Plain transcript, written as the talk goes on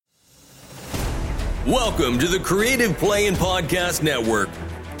Welcome to the Creative Play and Podcast Network.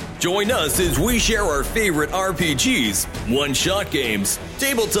 Join us as we share our favorite RPGs, one-shot games,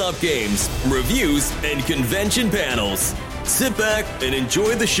 tabletop games, reviews, and convention panels. Sit back and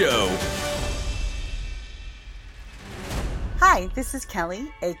enjoy the show. Hi, this is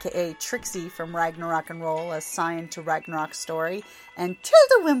Kelly, aka Trixie from Ragnarok and Roll, a Scion to Ragnarok story, and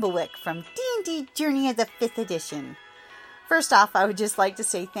Tilda Wimblewick from D&D Journey of the 5th Edition. First off, I would just like to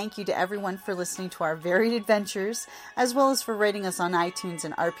say thank you to everyone for listening to our varied adventures, as well as for rating us on iTunes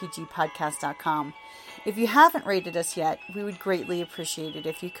and RPGpodcast.com. If you haven't rated us yet, we would greatly appreciate it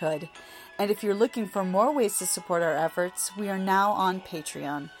if you could. And if you're looking for more ways to support our efforts, we are now on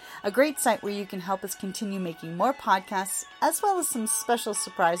Patreon, a great site where you can help us continue making more podcasts, as well as some special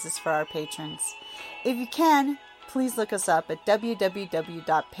surprises for our patrons. If you can, please look us up at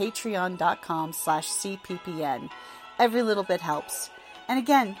www.patreon.com/cppn. Every little bit helps. And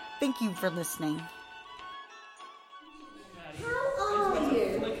again, thank you for listening. How are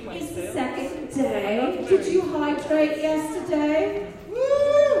you? It's the second day. Did you hydrate yesterday? Woo!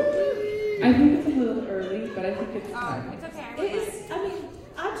 I think it's a little early, but I think it's time. It's okay. It is,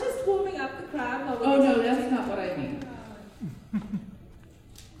 I'm just warming up the crowd. Oh no, that's not what I mean.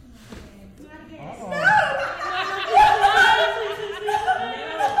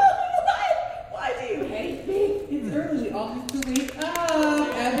 Why do you hate me? It's early. We all have to wake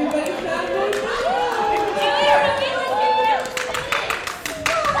up. Everybody shout wake up.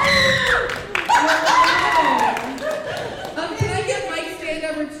 Can I get Mike stand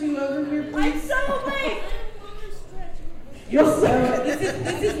number 2 over here, please? I'm so late. You're so this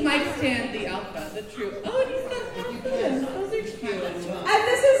is Mike stand, the alpha, the true. Oh, he's got good. Those are cute. And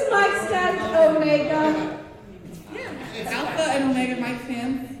this is Mike Stand Omega. Yeah. Alpha and Omega Mike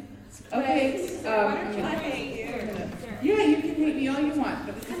stands. Okay. I hate you. Yeah, you can hate me all you want,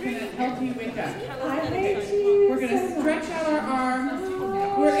 but this is going to help you wake up. I hate you. We're going to stretch out our arms.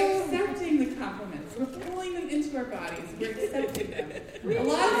 We're accepting the compliments. We're pulling them into our bodies. We're accepting them. A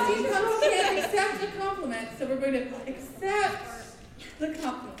lot of steampunks can't accept a compliment, so we're going to accept the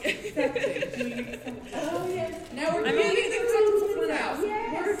compliment. Oh, yes. Now we're giving the compliments out.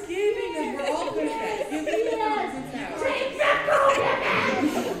 Yes. We're giving them. We're all good at that. Giving the compliments out. Take the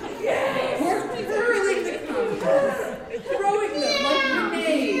compliments! Yes. We're hurling the compliments. Throwing them like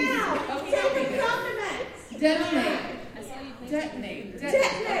grenades. Take the compliments! Detonate. Detonate.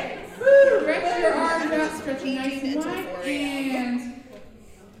 Detonate! Stretch your arms out, stretching nice and wide, and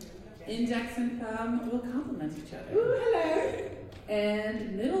index and thumb will complement each other. Ooh, hello.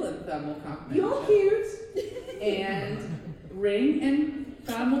 And middle and thumb will complement You're each other. cute. And ring and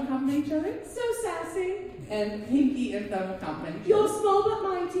thumb will complement each other. So sassy. And pinky and thumb will complement each You're other. small but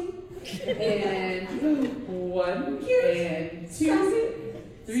mighty. And 1 Cute. and 2, Sassy.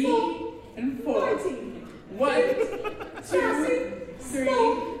 3 Small. and 4. Mighty. 1, 2, Sassy. 3,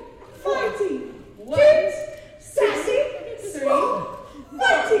 Small. Mighty. 1, Cute. Sassy. 3, Small.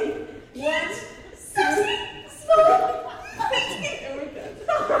 Mighty. 1, Sassy. Small. Mighty. and we're done.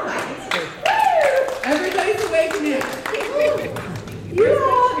 All right. Everybody's awake now. You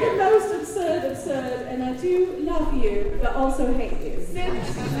are the most absurd, and I do love you, but also hate you.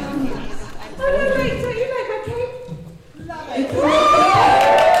 Oh no, wait, don't you like my cape? Love it.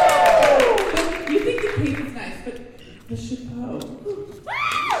 You think the cape is nice, but the chapeau.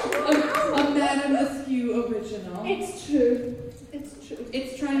 A Madame Askew original. It's true. It's true.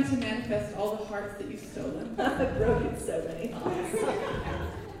 It's trying to manifest all the hearts that you've stolen. I've broken so many hearts.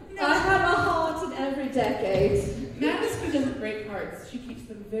 I have a heart in every decade. Madame Askew doesn't break hearts. She keeps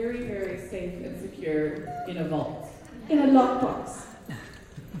them very, very safe and secure in a vault. In a lockbox.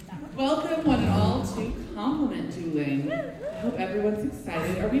 Welcome, one and all, to Compliment Dueling. I hope everyone's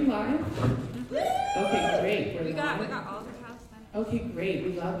excited. Are we live? Okay, great. We're live. We got all the calisthenics. Okay, great.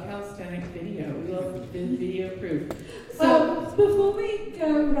 We love calisthenic video. We love video proof. So, Before we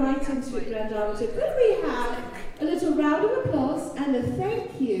go right into it, Granddaughter, could we have a little round of applause and a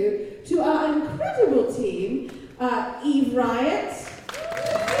thank you to our incredible team, Eve Riot,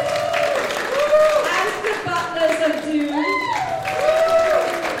 and the Butlers of Doom.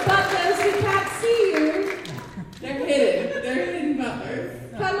 Butlers, we can't see you. they're hidden. They're hidden butlers.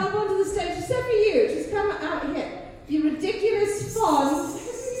 Come up onto the stage, except for you. Just come out here. You ridiculous fawn.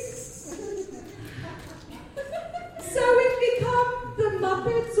 So we've become the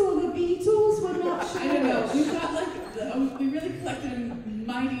Muppets or the Beatles. We're not sure. I don't know. We've got we really collected a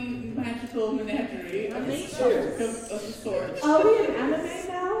mighty magical menagerie of the sort. Are we an anime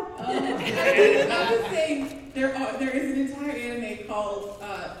now? Another thing, there is an entire anime called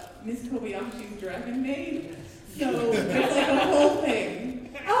Miss Kobayashi's Dragon Maid. So it's like a whole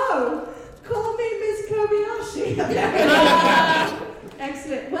thing. Oh, call me Miss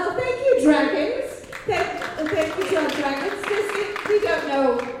Excellent. Well, thank you, dragons. Thank you to our dragons. We don't know.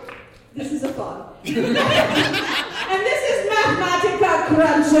 This is a fun. And this is Mathematica,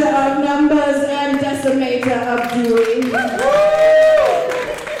 cruncher of numbers and decimator of dueling.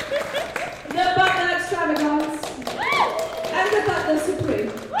 The butler extravagance. And the butler supreme.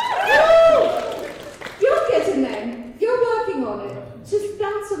 You'll get a name. You're working on it. Just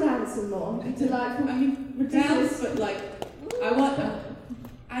bounce around some more. Be delightful. I mean, bounce, but like,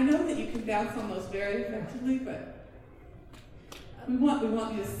 I know that you can bounce on those very effectively, but we want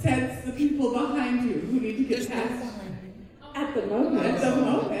you to sense the people behind you who need to get past. At the moment. At the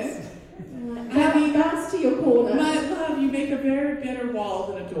moment. Bounce to your corner. My love, you make a very better wall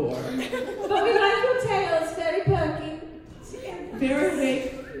than a door. But we like your tails, very perky. Very big.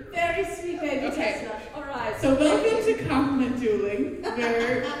 Very sweet baby Okay. chestnut. All right. So welcome to compliment dueling,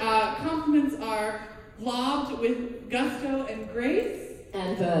 where compliments are lobbed with gusto and grace.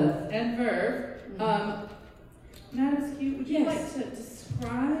 And verve. And verve. Madam Skew, would you like to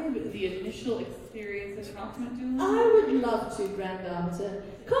describe the initial experience of compliment dueling? I would love to, Grand Arbiter.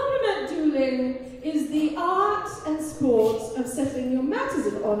 Compliment dueling is the art and sport of settling your matters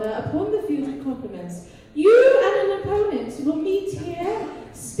of honour upon the field of compliments. You and an opponent will meet here,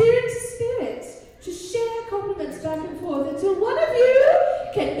 spirit to spirit, to share compliments back and forth until one of you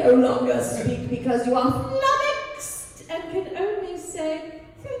can no longer speak because you are flummoxed and can only say,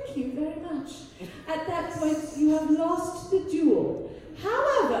 "Thank you very much." At that point, you have lost the duel.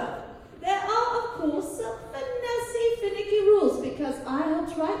 However, there are, of course, some finessey, finicky rules because I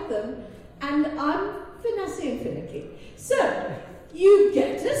helped write them, and I'm finessey and finicky. So, you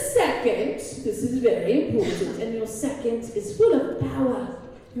get a second. This is very important, and your second is full of power.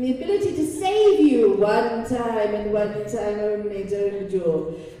 And the ability to save you one time and one time only during the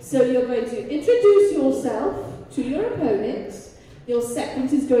duel. So you're going to introduce yourself to your opponent. Your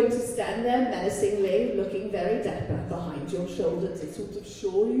second is going to stand there menacingly, looking very dapper behind your shoulder to sort of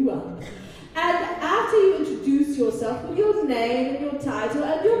shore you up. And after you introduce yourself with your name and your title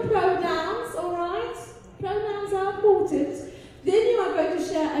and your pronouns, all right? Pronouns are important. Then you are going to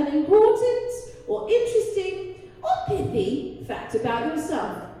share an important or interesting or pithy fact about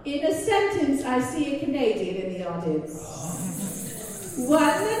yourself. In a sentence, I see a Canadian in the audience.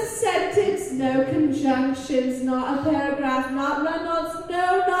 One sentence, no conjunctions, not a paragraph, not run-ons,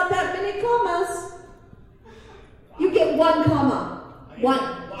 no, not that many commas. You get one comma. One.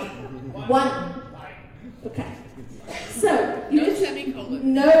 Okay. So, you no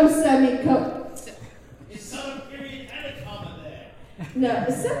semicolon. No semicolon. Is not a period and a comma there? No,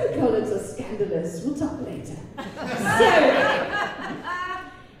 the semicolons are scandalous. We'll talk later. So,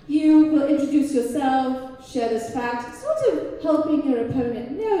 you will introduce yourself, share this fact, sort of helping your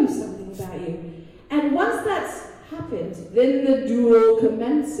opponent know something about you. And once that's happened, then the duel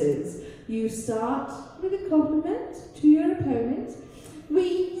commences. You start with a compliment to your opponent.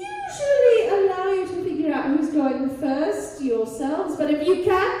 We usually allow you to figure out who's going first yourselves, but if you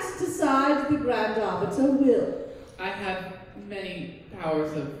can't decide, the Grand Arbiter will. I have many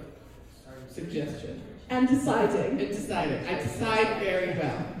powers of suggestion. And deciding. I decide very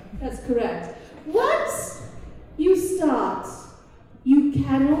well. That's correct. Once you start, you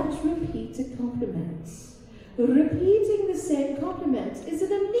cannot repeat a compliment. Repeating the same compliment is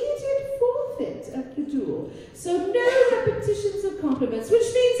an immediate forfeit of the duel. So no repetitions of compliments, which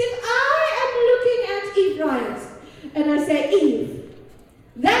means if I am looking at Eve Bryant and I say, "Eve,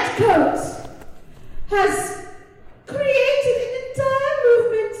 that coat has created an entire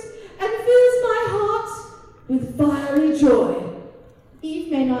movement and fills my heart with fiery joy,"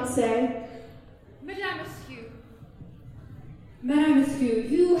 Eve may not say, Madame Askew,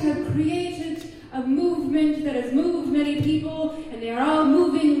 you have created a movement that has moved many people, and they are all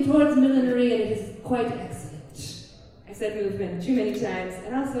moving towards millinery, and it is quite excellent. I said movement too many times,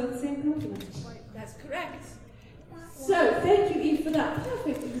 and also the same compliment. "That's correct." So, thank you, Eve, for that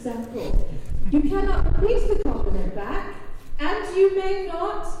perfect example. You cannot repeat the compliment back, and you may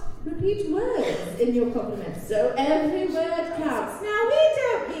not repeat words in your compliment. So every word counts. Now, we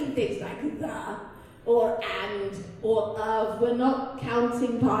don't mean things like the, or and, or of. We're not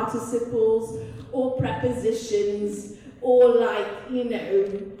counting participles, or prepositions, or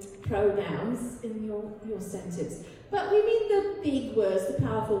pronouns in your sentence. But we mean the big words, the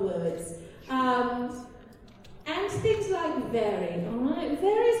powerful words. And things like very, all right?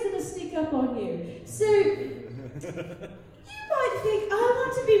 Very's going to sneak up on you. So, you might think, I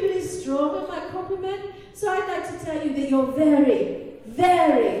want to be really strong in my compliment, so I'd like to tell you that you're very,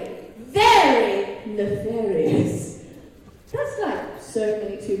 very, very nefarious. That's like so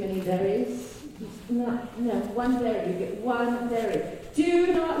many too many verys. No, one berry. You get one berry.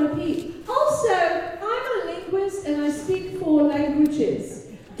 Do not repeat. Also, I'm a linguist and I speak 4 languages.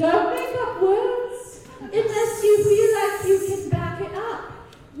 Don't make up words unless you feel like you can back it up.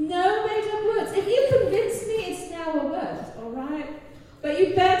 No made up words. If you convince me, it's now a word, alright? But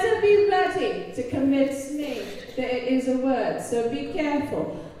you better be ready to convince me that it is a word, so be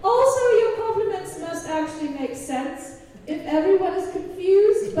careful. Also, your compliments must actually make sense. If everyone is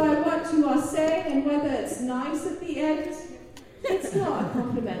confused by what you are saying and whether it's nice at the end, it's not a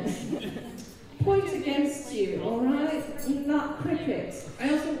compliment. Point against you, alright? Not cricket.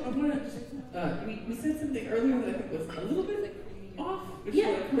 I want to, we said something earlier that I think was a little bit off, which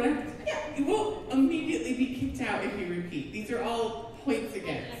is correct. Yeah, you won't immediately be kicked out if you repeat. These are all points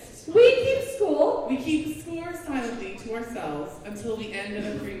against. We keep score. We keep score silently to ourselves until the end of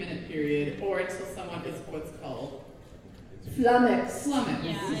a 3-minute period, or until someone is what's called flummox.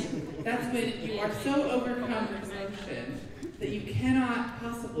 Yeah. That's when you are so overcome with emotion that you cannot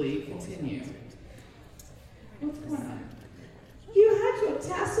possibly continue. What's going on? You had your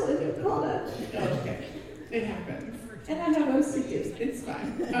tassel in your collar. Oh, okay. It happens. And I have OCD. It's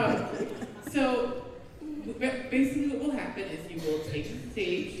fine. So basically what will happen is you will take the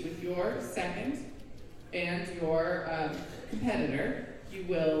stage with your second and your competitor. You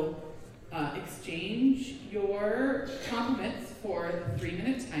will exchange your compliments for the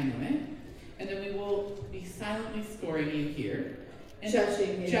 3-minute time limit, and then we will be silently scoring you here. And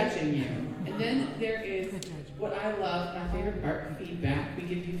judging you. And then there is what I love, my favorite part, feedback. We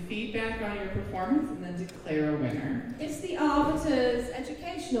give you feedback on your performance and then declare a winner. It's the arbiter's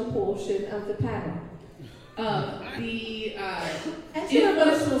educational portion of the panel.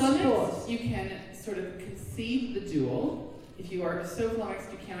 You can sort of concede the duel. If you are so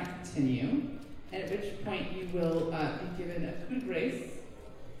flummoxed you cannot continue, and at which point you will be given a coup de grace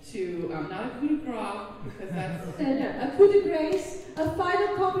to, not a coup de grace, because that's... a coup de grace, a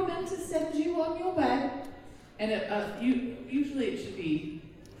final compliment to send you on your way. And usually it should be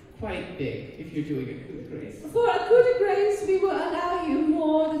quite big if you're doing a coup de grace. For a coup de grace, we will allow you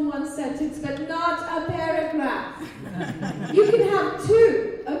more than one sentence, but not a paragraph. You can have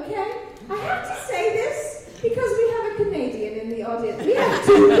 2, okay? I have to say this because we have a Canadian in the audience. We have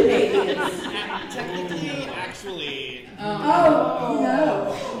 2 Canadians. Technically, actually.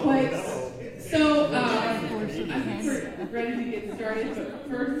 No. Wait. So, I think we're ready to get started, but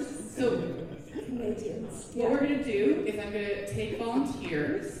first, Canadians. What we're going to do is I'm going to take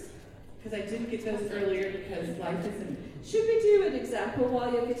volunteers, because I didn't get those earlier because life isn't... Should we do an example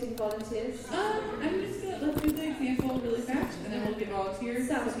while you're getting volunteers? I'm just going to, let's do the example really fast, and then we'll get volunteers.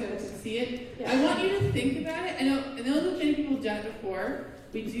 Sounds good. To see it. Yeah. I want you to think about it. I know that many people have done it before.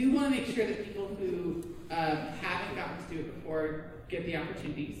 We do want to make sure that people who haven't gotten to do it before get the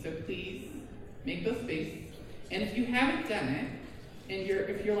opportunity, so please make those space. And if you haven't done it, and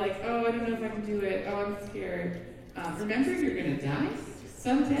if you're like, oh, I don't know if I can do it, oh, I'm scared, remember you're going to die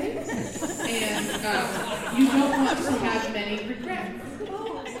someday, and you don't want to have many regrets.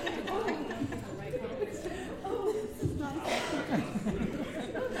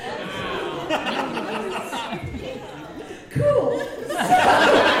 Cool.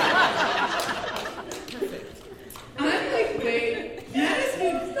 I'm like Janice who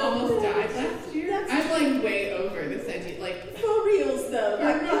almost died last year, I'm like way over this idea, like for reals though,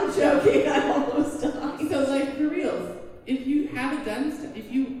 I'm not joking, I almost died. So like for reals, if you haven't done stuff,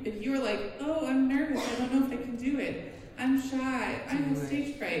 if you're like, oh, I'm nervous, I don't know if I can do it, I'm shy, I have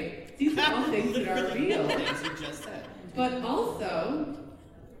stage fright, these are all things that are real. But also,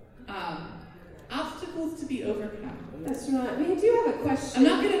 obstacles to be overcome. That's right. We do have a question. I'm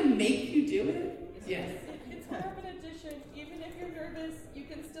not going to make you do it. Yes. It's more of an addition. Even if you're nervous, you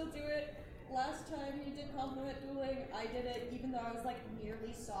can still do it. Last time you did compliment dueling, I did it even though I was like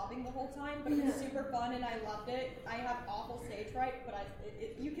nearly sobbing the whole time, but it was super fun and I loved it. I have awful stage fright, but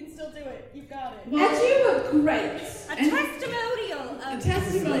you can still do it. You've got it. Well, and you were great. A testimonial. A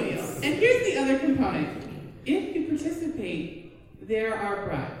testimonial. And here's the other component. If you participate, there are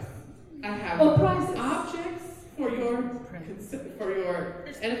bribes. I have objects for your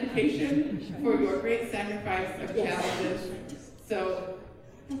edification, for your great sacrifice of challenges. So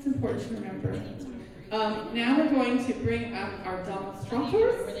that's important to remember. Now we're going to bring up our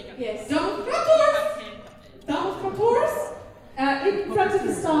demonstrators. Yes. Demonstrators. In front of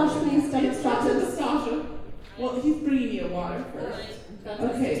the stage, please, demonstrators. Well, he's bringing you water first.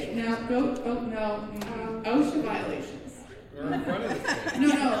 Okay, now go. Oh no, OSHA violations. Or in front of the stage. No,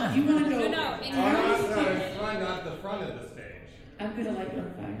 you want to go. Not the front of the stage. I'm gonna light you on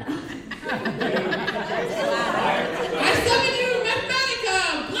fire. I summon you, Mathematica,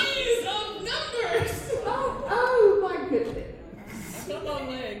 blaze of numbers.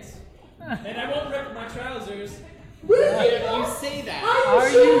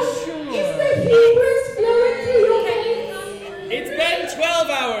 in 12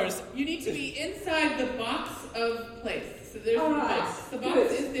 hours. You need to be inside the box of place. So there's All the right. box. The box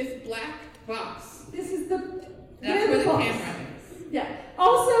Good. is this black box. This is the. That's where the box. camera is. Yeah.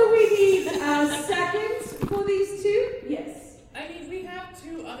 Also, we need a second for these two. Yes. I mean, we have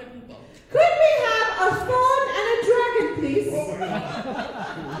 2 other people. Could we have a fawn and a dragon, please?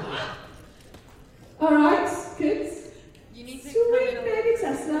 All right. Good. You need to come Sweet in a baby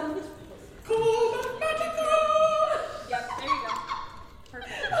Tesla. Cool, magical! Yep, there you go.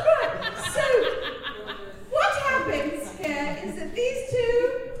 Perfect. All right. So, what happens here is that these two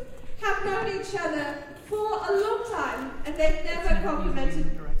have known each other for a long time, and they've never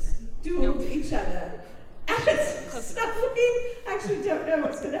complimented, dueled each other. And so we actually don't know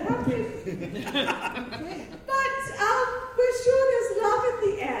what's going to happen. But we're sure there's love in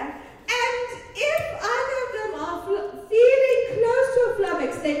the air. And if either of them are feeling close to a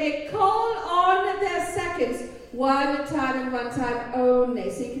flummox, they may call on their seconds one time and one time only.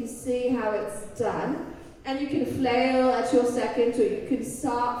 So you can see how it's done. And you can flail at your second, or you can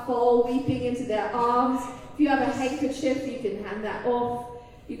fall weeping into their arms. If you have a handkerchief, you can hand that off.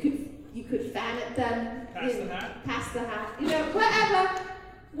 You could fan at them. Pass the hat. Pass the hat. You know, whatever.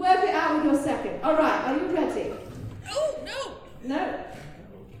 Work it out with your second. All right, are you ready? Oh, no! No.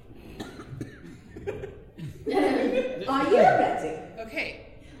 Are you ready? Okay.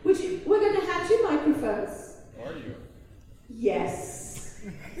 We're going to hand you microphones. Are you? Yes.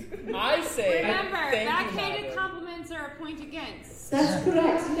 I say, Remember, thank you, backhanded Mother. compliments are a point against. That's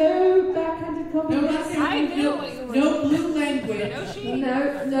correct. No backhanded No, compliments. I knew what you were no blue language. No shade.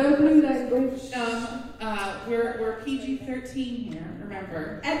 No blue language. We're PG-13 here,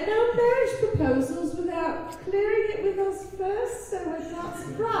 remember. And no marriage proposals without clearing it with us first, so we're not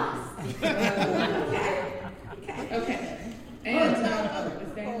surprised. Okay. And, is there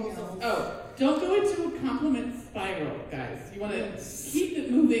anything else? Oh, don't go into a compliment spiral, guys. You want to keep it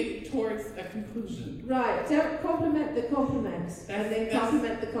moving towards a conclusion. Right, don't compliment the compliment, and then That's-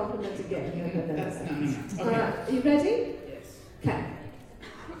 compliment the compliment again. No. That's not enough. All Okay. right, are you ready? Yes. Okay.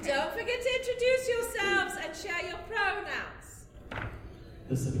 Don't forget to introduce yourselves and share your pronouns.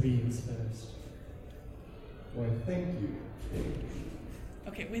 The Supremes first. Why, thank you.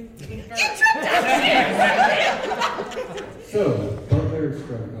 Okay, with So, Butler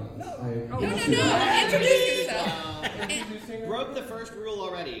Extravagance. No, introduce yourself. Introducing her? Broke the first rule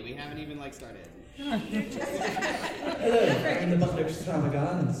already. We haven't even started. Hello, I'm the Butler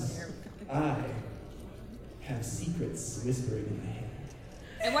Extravagance. I have secrets whispering in my head.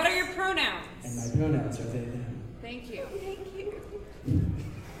 And what are your pronouns? And my pronouns are they, them. Thank you.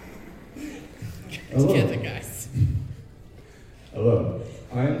 Hello. Get the guys. Hello.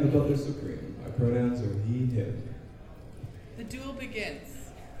 I am the Butler Supreme. My pronouns are he, him. The duel begins.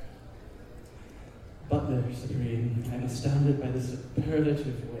 Butler Supreme, I'm astounded by the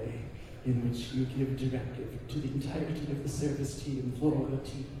superlative way in which you give directive to the entirety of the service team for the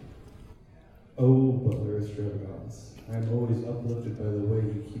team. Oh, Butler Extravagance. I am always uplifted by the way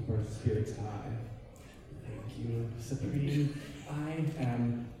you keep our spirits high. Thank you, Supreme. I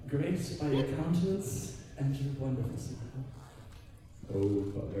am graced by your countenance and your wonderful smile. Oh,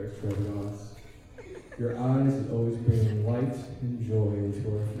 Butler Extravagance. Your eyes is always bringing light and joy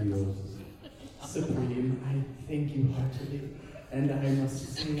into our fields. Supreme, I thank you heartily, and I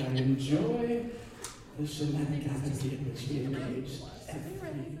must say I enjoy the shenaniganity in which we engage every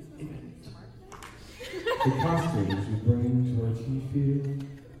event. The costumes you bring to our tea field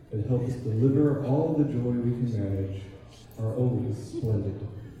that help us deliver all the joy we can manage are always splendid.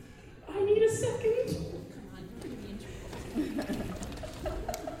 I need a second.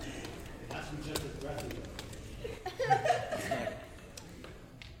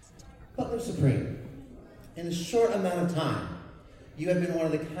 Butler Supreme, in a short amount of time, you have been one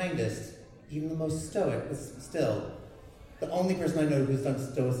of the kindest, even the most stoic, but still, the only person I know who's done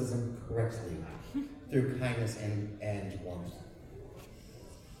stoicism correctly, through kindness and warmth.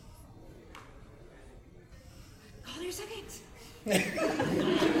 Call your second. Your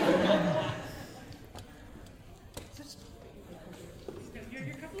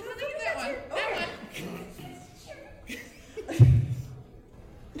couple of that one. That one.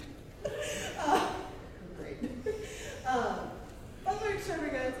 Great. Butler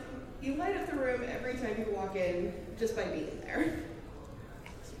Extravagance, you light up the room every time you walk in just by being there.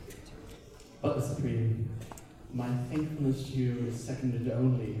 Butler Supreme, my thankfulness to you is seconded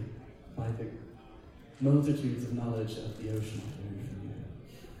only by the multitudes of knowledge of the ocean I learned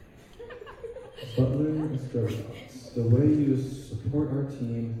from you. Butler Extravagance. The way you support our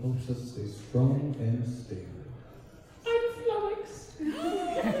team helps us stay strong and stable. I'm flummoxed.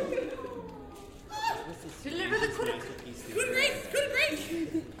 Deliver the good. Good grace, good grace.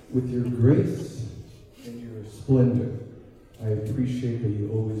 With your grace and your splendor, I appreciate that you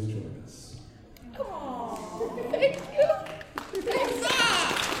always join us. Thank you.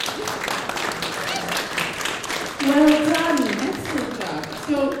 Well done. Excellent job.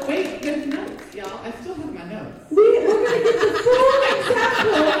 So, wait, there's notes, y'all. I still have my notes. We're going to get the full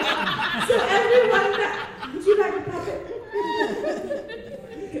example. So everyone, would you like a puppet?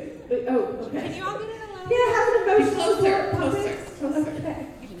 Oh, okay. Can you all get in a little? Yeah, have an emotional Closer, support closer, puppet. closer.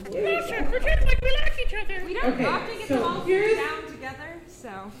 Okay. Pretend like we like each other. We don't Okay, often get so them all here's- down together,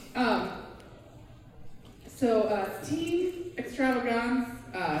 so. Team Extravagance,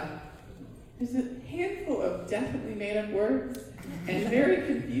 there's a handful of definitely made up words and very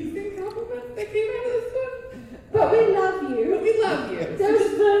confusing compliments that came out of this one. But we love you. But we love you.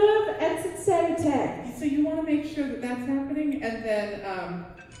 There's verve and sincerity. So you want to make sure that that's happening, and then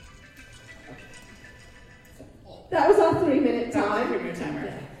That was our 3-minute that was time. a 3-minute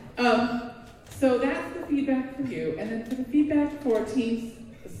timer. So that's the feedback for you, and then for the feedback for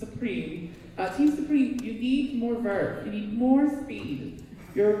Team Supreme. Team Supreme, you need more verve. You need more speed.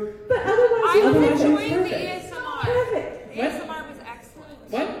 But otherwise, I you're was perfect. enjoying the perfect. ASMR. Perfect. The What? ASMR was excellent.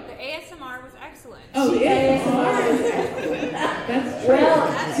 What? The ASMR was excellent. Oh, the ASMR. That's true. Well,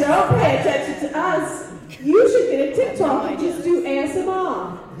 don't pay attention to us. You should get a TikTok and just do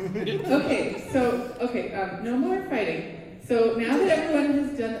ASMR. Okay, no more fighting. So now that everyone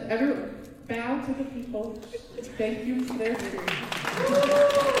has done, bow to the people. Thank you for their experience.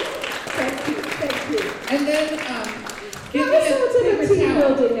 Thank you. And then, give me That was a sort of a paper team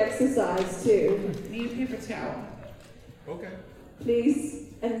towel. building exercise too. Need a paper towel. Okay. Please,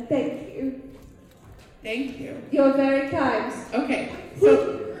 and thank you. Thank you. You're very kind. Okay,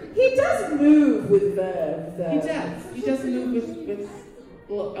 so He does move with verve, though. he does. He does move with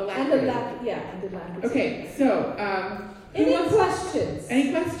And alacrity. and alacrity. Okay, so who Any wants- questions?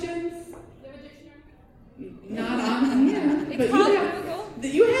 Any questions? Not on here. It's But called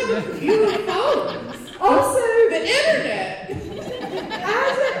you have phones. Also, The internet.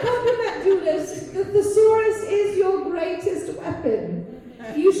 as a compliment duelist, the thesaurus is your greatest weapon.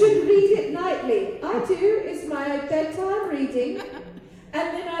 You should read it nightly. I do. It's my bedtime reading. And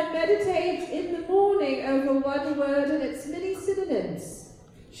then I meditate in the morning over one word and its many synonyms.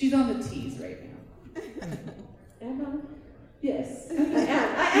 She's on the T's right now. Am I? Yes. I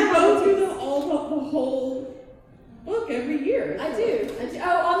am. You go through the whole book every year. I do.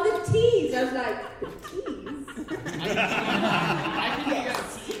 Oh, on the T's. I was like, the T's?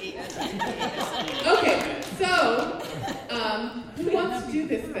 Okay, so who wants to do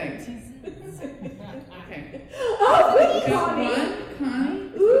this thing? Okay. Oh, we Got Connie. one, Connie.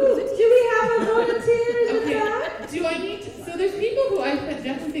 Ooh, do we have a volunteer in the Okay. back? Do I need to? So there's people who I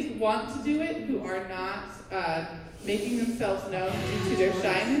definitely think want to do it who are not making themselves known due to their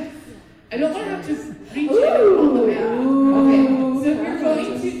shyness. I don't want to have to reach in and pull them out. Okay. So if you're going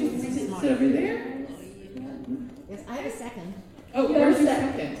to sit over there. Yes, I have a second. Oh, You have where's a your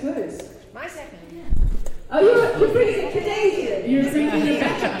second. second? Good. My second. Oh, you're bringing a Canadian. You're bringing a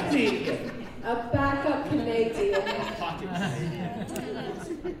backup Canadian. A backup Canadian.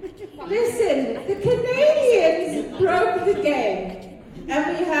 Listen, the Canadians broke the game.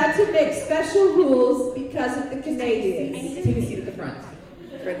 And we had to make special rules because of the Canadians. Take a seat at the front.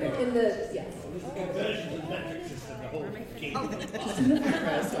 Right there. In the, yes. Just in the front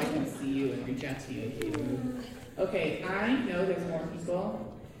row so I can see you and reach out to you. Okay, I know there's more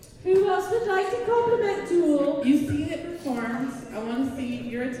people. Who else would like to compliment Duel? You've seen it performed. I want to see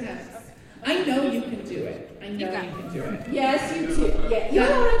your attempts. I know you can do it. I know you can do it. Yes, you too. Yeah, you're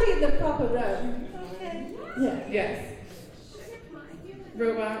already in the proper row. Yeah. Yes.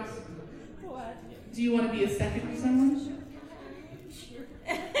 Robot. Do you want to be a second for someone?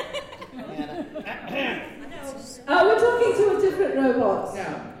 Oh, we're talking to a different robot.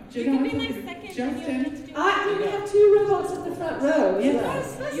 No. You can be my second. Justin. We have two robots in the front row. as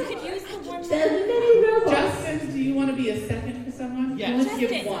Yes. well. You could use the one. There's many robots. Justin, do you want to be a second for someone? Yes. You only give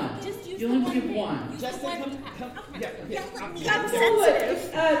Justin, one. just use You the only one give thing. one. Use Justin, the one. come. Yeah. Come forward,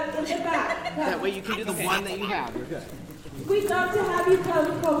 in the back. That way you can do the one that you have. You're good. We'd love to have you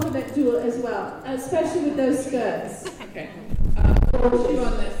come compliment Duel as well, especially with those skirts. Okay. You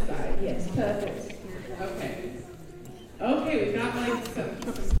on this side. Yes, perfect. Okay. Okay, we've got like some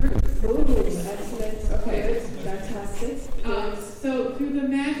groups. Ooh, excellent. Okay. Good. Fantastic. So through the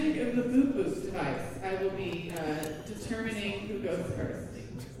magic of the boop boop device, I will be determining who goes first.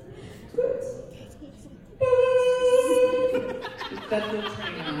 Good. That's the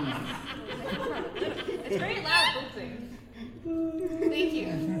turning on. It's very loud booping. Thank you.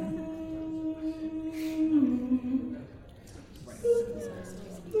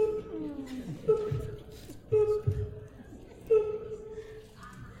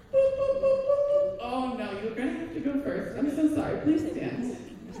 Oh no, you're gonna have to go first. I'm so sorry. Please stand.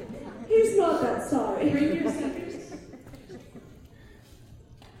 He's not that sorry. Bring your second.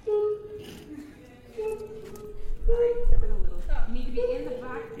 You need to be in the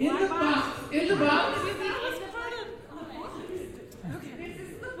box. In the box. In the box. This is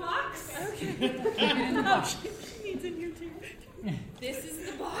the box. She needs in here too. This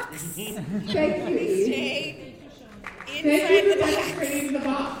is the box. Thank you. Please stay Thank inside you the for box. demonstrating the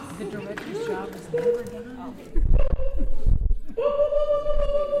box. The director's job is never done.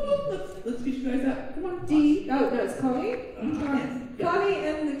 Let's get you guys up. Come on. No, it's Connie. Connie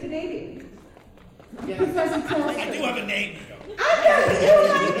and the Canadian. Professor Charles. I do have a name.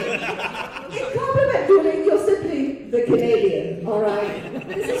 In compliment dueling, you're simply the Canadian, all right?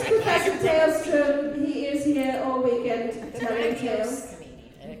 This is Professor Tailstrom. He is here all weekend telling tales.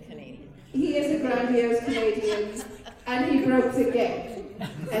 He is a grandiose Canadian, and he broke the game.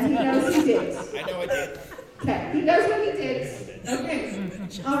 And he knows he did. I know I did. Okay, he knows what he did. Okay.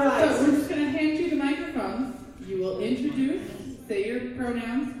 All right. So we're just going to hand you the microphones. You will introduce, say your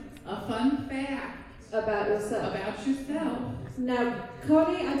pronouns, a fun fact About yourself. about yourself. Now,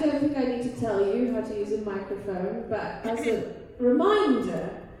 Connie, I don't think I need to tell you how to use a microphone, but as a reminder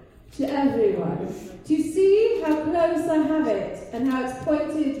to everyone to see how close I have it and how it's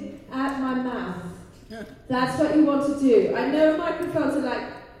pointed at my mouth. That's what you want to do. I know microphones are like,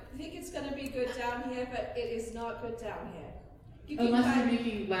 I think it's going to be good down here, but it is not good down here. You keep Unless you're trying-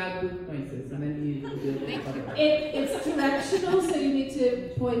 making loud boop noises, and then you do it. it's directional, so you need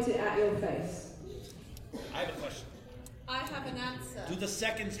to point it at your face. I have a question. I have an answer. Do the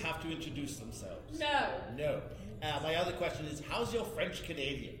seconds have to introduce themselves? No. No. My other question is, how's your French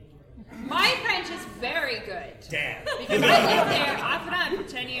Canadian? My French is very good. Damn. Because I lived there off and on for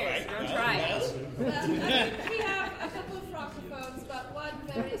 10 years. All right, Don't well, try it. Well, I think we have a couple of francophones, but one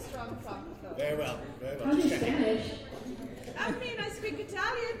very strong francophone. Very well. Very well. How's your Just checking. Spanish? I mean, I speak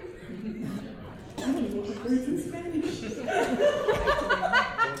Italian. I don't know what words in Spanish.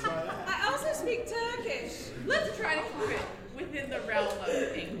 I also speak Turkish. Let's try to keep it within the realm of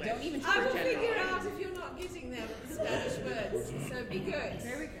English. Don't even I will try figure out if you're not getting them Spanish words. So be good.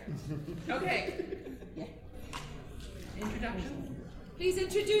 Very good. Okay. Introduction. Please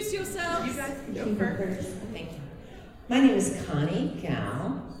introduce yourselves. You guys can go first. Thank you. My name is Connie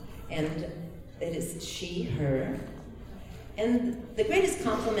Gal, and it is she, her. And the greatest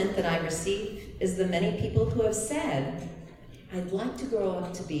compliment that I receive is the many people who have said, I'd like to grow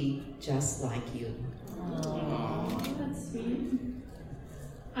up to be just like you. Aww, that's sweet.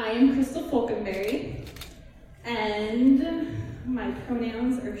 I am Crystal Falkenberry, and my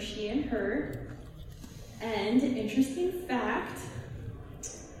pronouns are she and her. And interesting fact,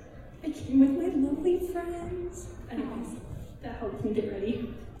 I came with my lovely friends. Anyways, that helped me get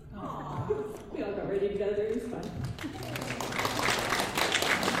ready. Aww. We all got ready together, it was fun.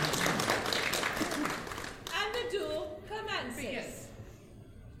 And the duel commences.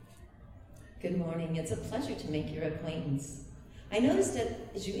 Good morning. It's a pleasure to make your acquaintance. I noticed that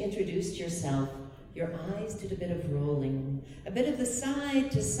as you introduced yourself, your eyes did a bit of rolling, a bit of the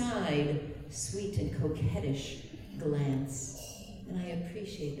side to side, sweet and coquettish glance. And I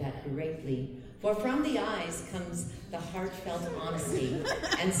appreciate that greatly. For from the eyes comes the heartfelt honesty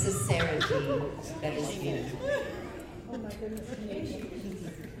and sincerity that is you. Oh my goodness.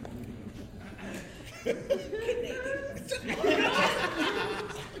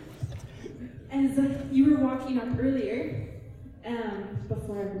 As you were walking up earlier,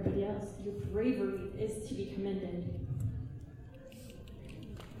 before everybody else, your bravery is to be commended.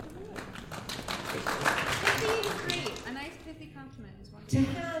 Pithy is great. A nice pithy compliment is wonderful. To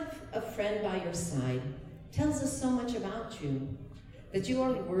have a friend by your side tells us so much about you, that you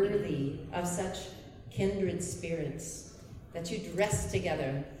are worthy of such kindred spirits, that you dress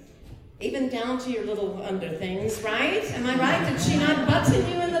together, even down to your little underthings, right? Am I right? Did she not button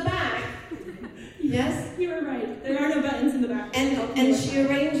you in the back? Yes? You were right. There are no buttons in the back. And she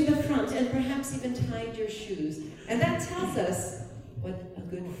arranged the front and perhaps even tied your shoes. And that tells us what a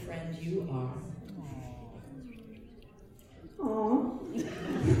good friend you are. Aww.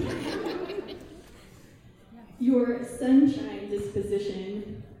 Your sunshine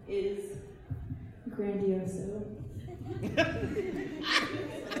disposition is grandioso.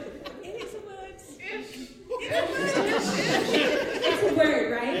 It is a word. It's a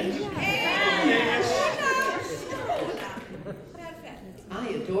word, right? I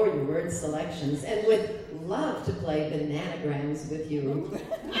adore your word selections and would love to play bananagrams with you.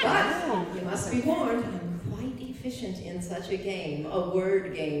 But you must be warned, I'm quite proficient in such a game, a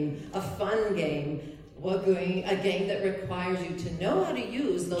word game, a fun game, a game that requires you to know how to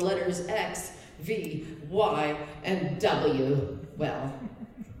use the letters X, V, Y, and W well.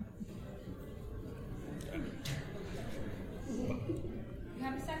 You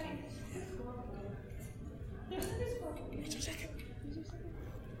have a second.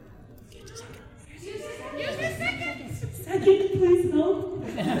 Second, please help.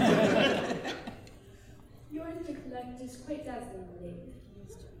 Your intellect is quite dazzling, lady.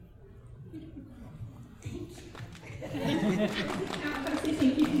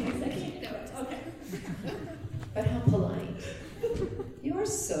 Okay. But how polite. You are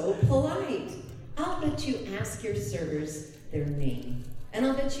so polite. I'll bet you ask your servers their name. And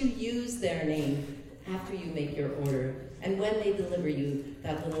I'll bet you use their name after you make your order. And when they deliver you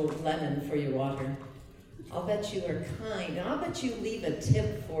that little lemon for your water. I'll bet you are kind. And I'll bet you leave a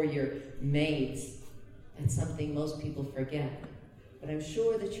tip for your maids. That's something most people forget. But I'm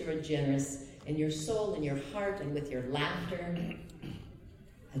sure that you're generous in your soul, in your heart, and with your laughter.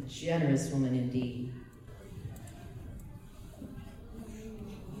 A generous woman indeed.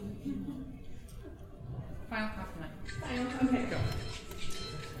 Final compliment. Okay, go.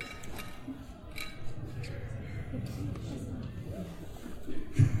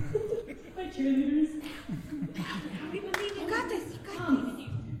 My cheerleaders. You got this. You got this.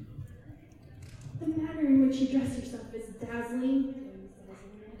 The manner in which you dress yourself is dazzling.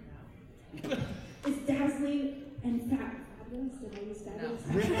 Is dazzling and fabulous. Did I use fabulous?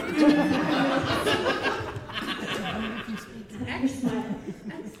 Your smile.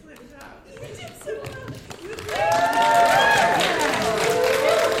 Excellent job. You did so well. You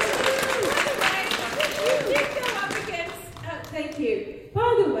did go up against. Thank you. By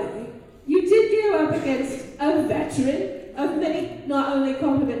the way, you did go up against a veteran of many, not only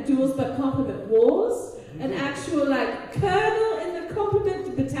compliment duels, but compliment wars. An actual, colonel in the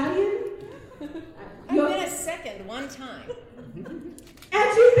compliment battalion. I've been a second one time.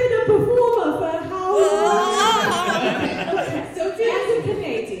 And you've been a performer for how long? Okay, so as a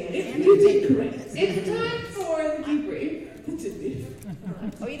Canadian, you did great. It's time for the debrief.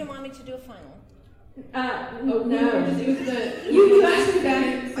 Oh, you don't want me to do a final? No. It was the You last actually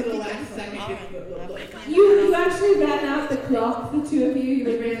second to the last second. You actually ran out the clock, the two of you. You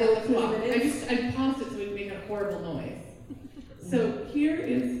We were ran out the clock. minutes. I paused it so we make a horrible noise. So here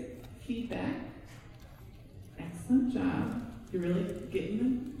is feedback. Excellent job. You're really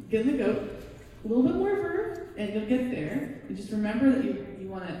getting the goat. A little bit more verb, and you'll get there. And just remember that you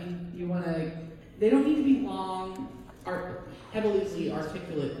want to. They don't need to be long, heavily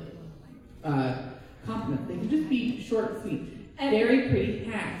articulate compliments. They can just be short and sweet. Very pretty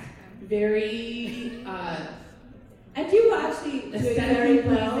hat. Very. And you were actually doing very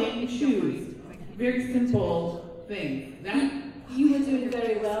well. Pleasing shoes. Very simple things. That. You were doing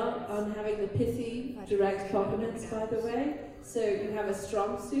very well on having the pithy, direct compliments, by the way. So you have a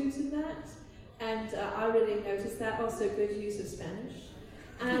strong suit in that. And I really noticed that. Also, good use of Spanish.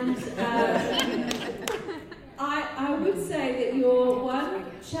 And I would say that your one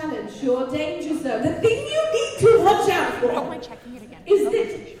challenge, your danger zone, the thing you need to watch out for is that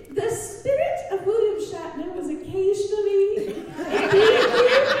the spirit of William Shatner was occasionally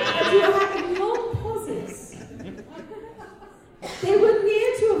and you were having long pauses. They were near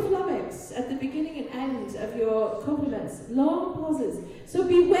to a flummox at the beginning and end of your compliments. Long pauses. So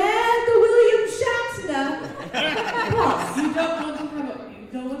beware the William Shatner pause. You don't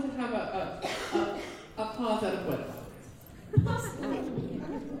want to have a pause out of what?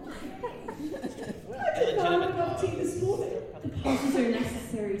 I did not have enough tea this morning. The pauses are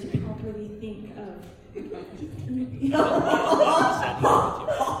necessary to properly think of.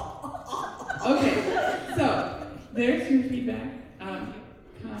 Okay, so there's your feedback.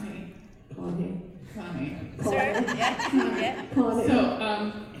 Connie. Sir? Yeah. So,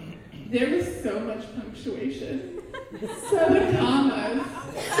 there was so much punctuation. So many commas.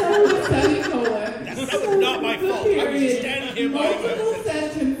 So many semicolons. That was not my fault. I was just standing here by multiple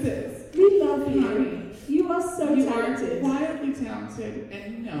sentences. We love you. You are so talented. You are wildly talented, and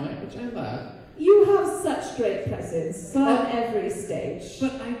you know it, which I love. You have such great presence on every stage.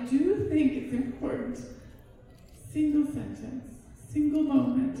 But I do think it's important. Single sentence, single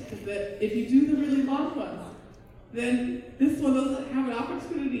moment. That if you do the really long ones, then this one doesn't have an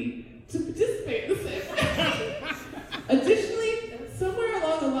opportunity to participate in the same way. Additionally, somewhere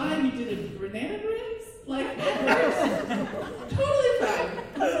along the line you did a banana ribs, totally fine.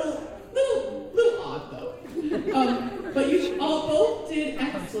 Little odd though. But you all both did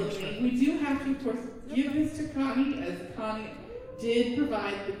excellently. We do have to, of course, give this to Connie, as Connie did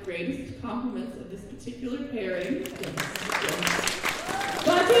provide the greatest compliments of this particular pairing.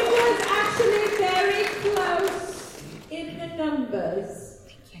 But it was actually very close in the numbers.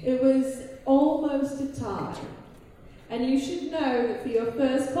 It was almost a tie. And you should know that for your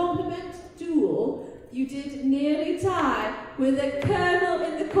first compliment duel, you did nearly tie with a colonel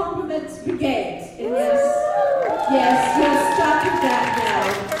in the compliments brigade. And yes, you're stuck with that now.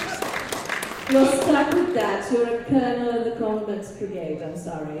 You're stuck with that. You're a colonel in the compliments brigade. I'm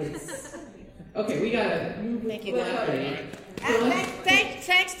sorry. Okay, we gotta move. Thank you,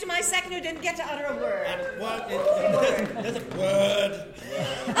 Thanks to my second who didn't get to utter a word. There's a word.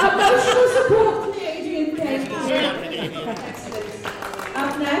 Emotional support Canadian, thank you.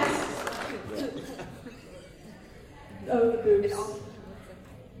 Up next. Oh, the boobs.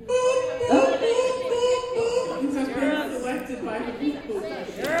 You have been selected by the people.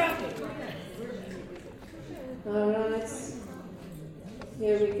 Alright.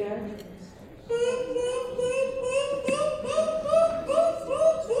 Here we go.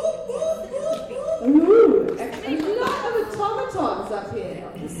 Ooh, a lot of automatons up here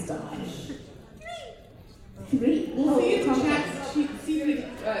on this stage. Three. We'll see if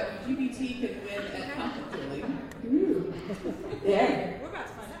GPT can win at conflict dueling. Ooh. Yeah. We're about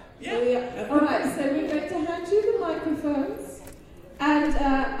to find out. Yeah. Alright, so we're going to hand you the microphones. And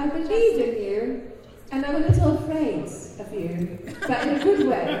I believe in you. And I'm a little afraid of you. But in a good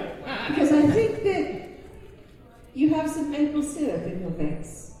way. Because I think that you have some maple syrup in your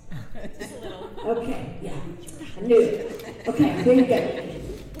veins. Just a little. Okay, yeah. I knew it. Okay, here you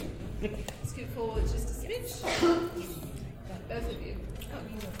go. Scoot forward just a smidge. Both of you.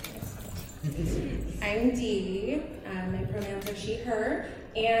 I'm Dee. My pronouns are she, her.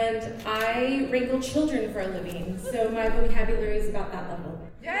 And I wrangle children for a living, so my vocabulary is about that level.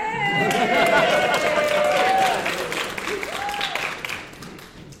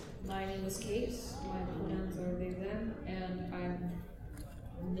 My name is Kate. My pronouns are they, them, and I'm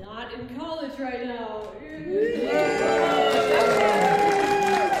not in college right now.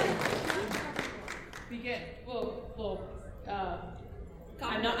 Begin.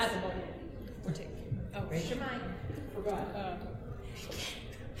 I'm not at the moment. Oh, raise your mic. Forgot.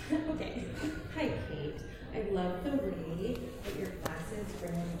 Okay. Hi, Kate. I love the way that your glasses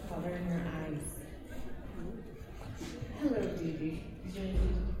bring out the color in your eyes. Hello, Dee.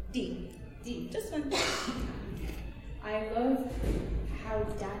 Dee. Just one. I love how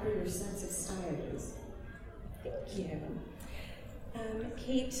dapper your sense of style is. Thank you.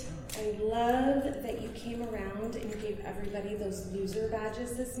 Kate, I love that you came around and gave everybody those loser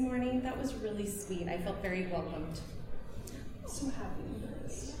badges this morning. That was really sweet. I felt very welcomed. So happy with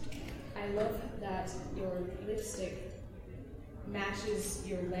this. I love that your lipstick matches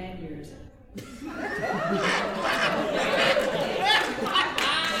your lanyard.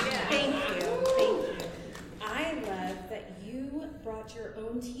 Thank you. I love that you brought your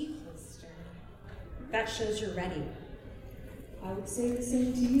own tea holster. That shows you're ready. I would say the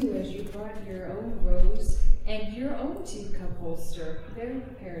same to you as you brought your own rose and your own teacup holster. Very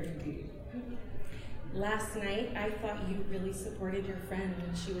prepared indeed. Last night, I thought you really supported your friend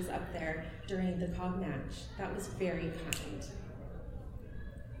when she was up there during the cog match. That was very kind.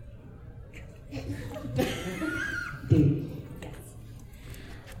 Dee. Yes.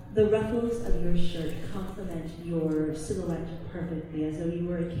 The ruffles of your shirt complement your silhouette perfectly, as though you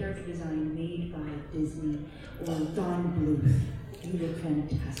were a character design made by Disney or Don Bluth. You look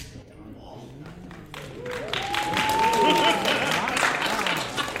fantastic.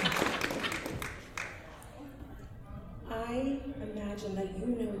 I imagine that you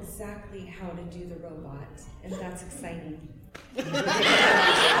know exactly how to do the robot, and that's exciting. I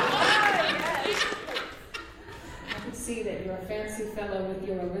can see that you're a fancy fellow with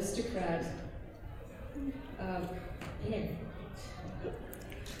your aristocrat pin.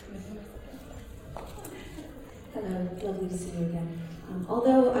 Hello, lovely to see you again.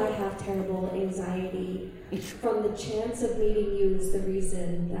 Although I have terrible anxiety from the chance of meeting you is the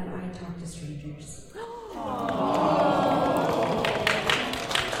reason that I talk to strangers.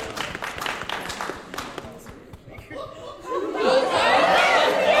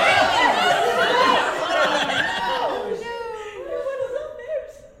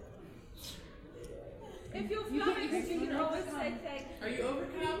 If you're flummoxed, you can always say thanks. Are you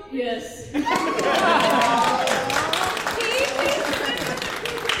overcome? Yes.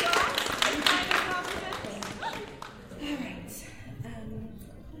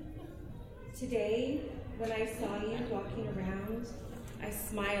 Today, when I saw you walking around, I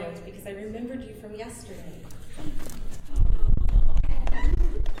smiled because I remembered you from yesterday.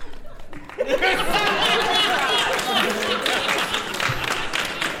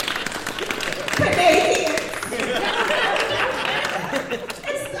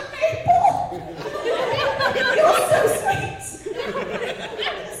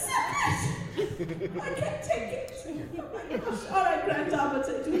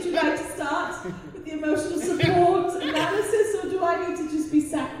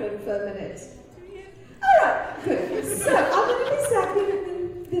 second for a minute. Alright, good. So I'm going to be second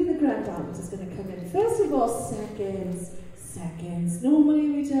and then the Grand Arms is going to come in. First of all, seconds. Normally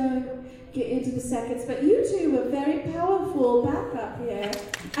we don't get into the seconds, but you two were very powerful back up here.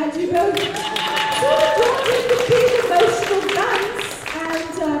 And you both sort of dropped into the big emotional dance,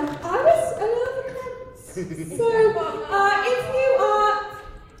 and I was a little bit. So if you are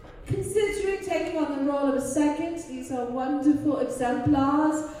considering taking on the role of a second, these are wonderful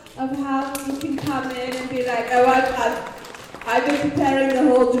exemplars of how you can come in and be like, oh, I've been preparing the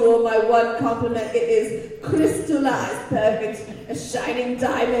whole duel. My one compliment, it is crystallized, perfect, a shining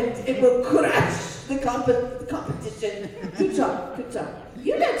diamond. It will crash the competition. Good job.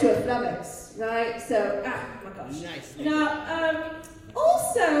 You went to a flummox, right? So, oh my gosh. Nice. Now,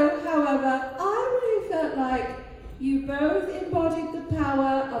 also, however, I really felt like you both embodied the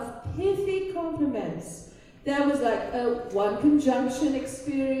power of pithy compliments. There was like one conjunction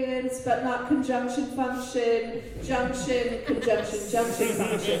experience, but not conjunction function, junction, conjunction, junction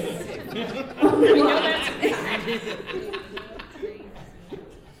function.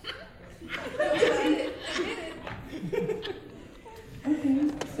 Okay,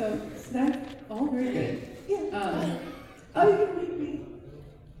 so that's all very good. Yeah. Oh, you can read me?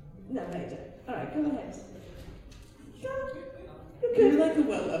 No, I don't. All right, go ahead. You're like a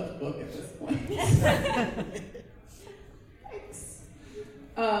well-loved book at this point. Thanks.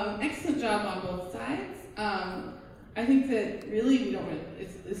 Excellent job on both sides. I think that really we don't.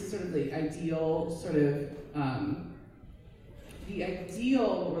 This is sort of the ideal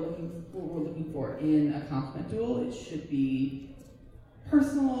what we're looking for in a compliment duel. It should be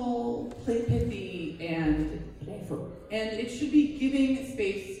personal, pithy, and playful, and it should be giving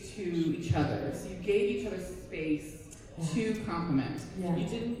space to each other. So you gave each other space to compliment. Yeah. You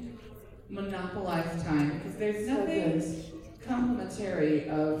didn't monopolize time because there's nothing complimentary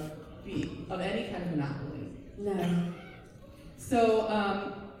of any kind of monopoly. No. So,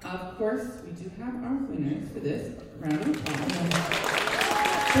 of course, we do have our winners for this round of applause.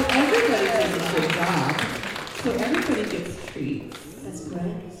 So everybody does a good job. So everybody gets treats. That's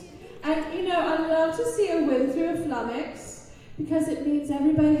great. And I'd love to see a win through a flummox because it means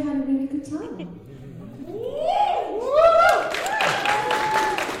everybody had a really good time.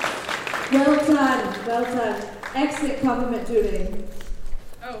 Well done. Excellent compliment, Dueling.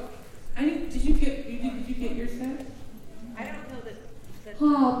 Oh, did you get your set? I don't know that.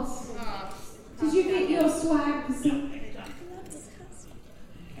 Hobbs. Did you get your swags? I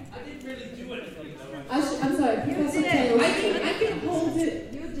didn't really do anything though. I'm sorry, Professor Taylor. I can hold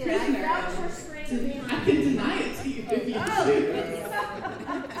it. You did. Prisoner. I grabbed your screen. I can deny it to you if you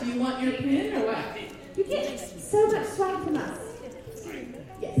choose. Do you want your pin or what? You get so much swag from us.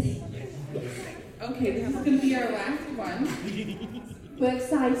 Yes. Okay, this is going to be our last one. We're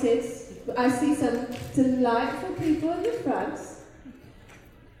excited. I see some delightful people in the front.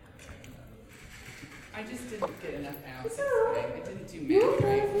 I just didn't get enough out. It's all right. I didn't do You're math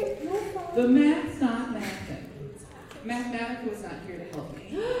right. perfect. No problem. The math's not mathing. Mathematica was not here to help me.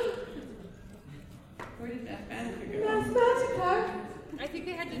 Where did Mathematica go? Mathematica. I think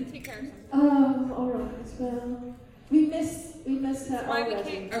they had to take care of something. Oh, all right. Well, we missed her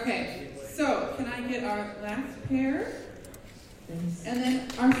already. Okay, so can I get our last pair? And then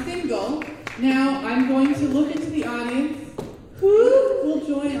our single. Now I'm going to look into the audience. Who will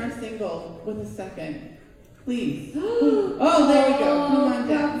join our single with a second? Please. Oh, there we go. Come on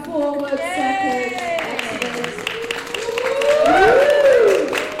down. Come forward, second.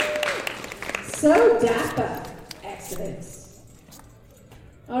 So dapper. Excellent.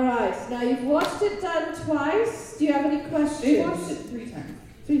 All right. Now you've watched it done twice. Do you have any questions? They watched it 3 times.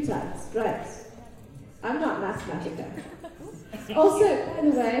 3 times. Right. I'm not Mathematica. Also, by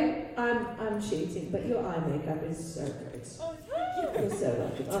the way, I'm cheating, but your eye makeup is so great. You're so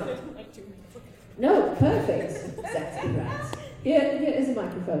welcome. All right. No, perfect. Exactly right. Here is a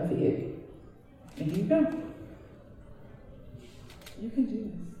microphone for you. And here you go. You can do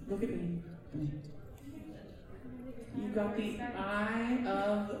this. Look at me. You got the eye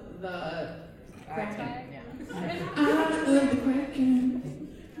of the Kraken. Eye of the Kraken.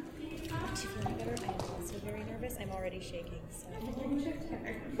 Aren't you feeling better? I'm also very nervous. I'm already shaking. So. Do you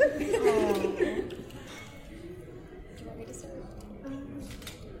want me to start?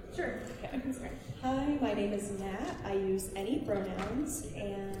 Sure. Okay. Hi, my name is Nat. I use any pronouns,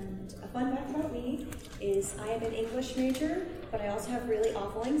 and a fun fact about me is I am an English major, but I also have really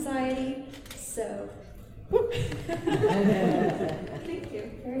awful anxiety. So. Thank you.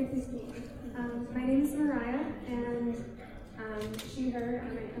 Very pleased to meet you. My name is Mariah, and she, her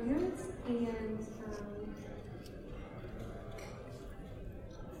are my pronouns, and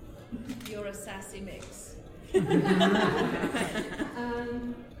You're a sassy mix. I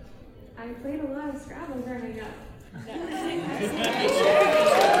played a lot of Scrabble growing up.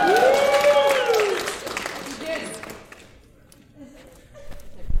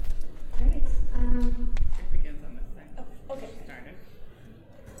 Okay.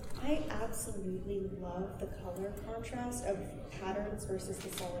 I absolutely love the color contrast of patterns versus the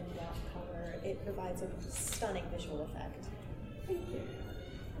solid black color. It provides a stunning visual effect. Thank you.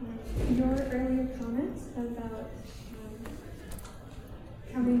 Your earlier comments about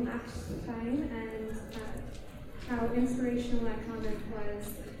coming last time and how inspirational that comment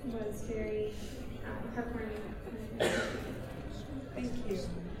was very heartwarming. Thank you.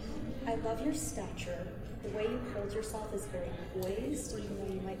 I love your stature. The way you hold yourself is very poised, even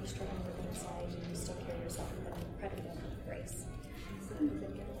though you might be struggling with anxiety, you still carry yourself with an incredible grace.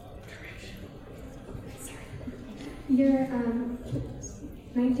 Your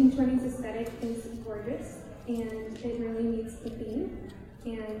 1920s aesthetic is gorgeous, and it really meets the theme,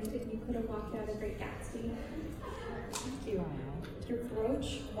 and you could have walked out a great Gatsby. Thank you. Your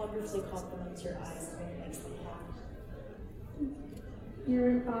brooch wonderfully complements your eyes and really makes them pop.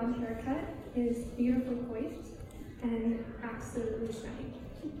 Your bob haircut is beautifully poised and absolutely stunning.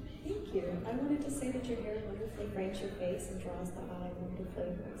 Thank you. I wanted to say that your hair wonderfully frames your face and draws the eye wonderfully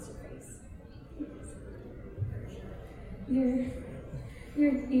across your face.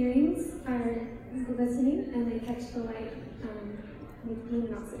 Your earrings are glistening and they catch the light with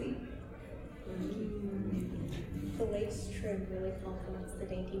luminosity. The lace trim really complements the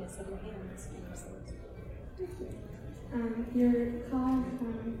daintiness of your hands. Your claw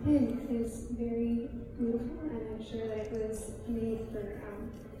pin is very beautiful, and I'm sure that it was made for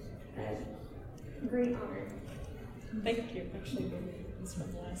a great honor. Thank you. Actually, maybe this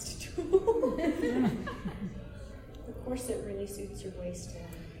from the last two. The corset really suits your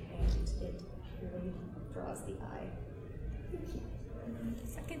waistline, and it really draws the eye. Thank you.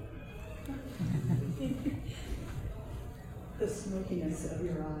 Second. The smokiness of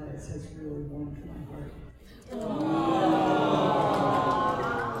your eyes has really warmed my heart. The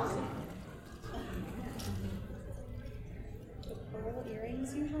pearl earrings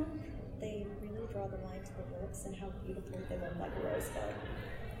you have, they really draw the line to the lips and how beautiful they look like a rosebud.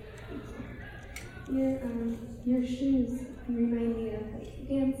 Your shoes remind me of like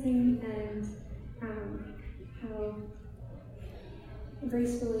dancing and how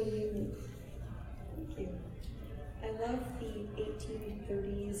gracefully you move. Thank you. I love the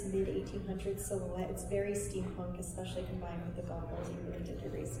 1830s, mid-1800s silhouette. It's very steampunk, especially combined with the goggles. You really did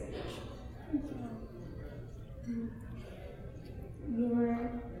your research.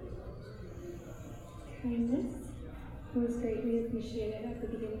 Your kindness was greatly appreciated at the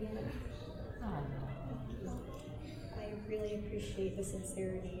beginning of the match. I really appreciate the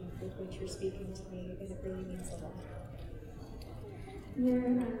sincerity with which you're speaking to me, and it really means a lot. Your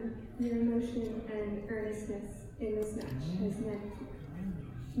emotion and earnestness in this match has meant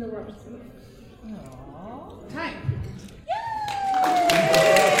the world to me. Time.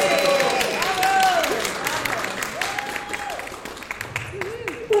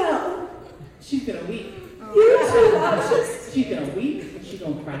 Well, She's gonna weep. you're too anxious. She's gonna weep and she's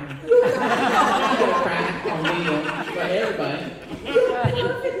gonna cry. She's gonna cry on me, for everybody. You're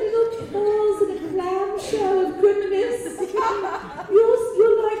perfect little pearls in a clamshell of goodness.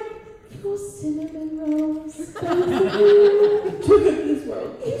 You're like your cinnamon rolls. Both of you. Too good for this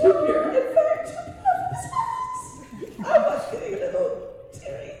world. You Too are, pure. in fact, too pure for this house. I was getting a little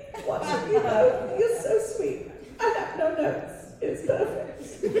teary watching you both. You're so sweet. I have no notes. It's perfect.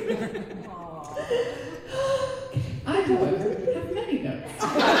 I, however, have many notes.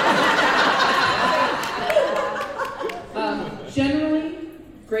 Generally,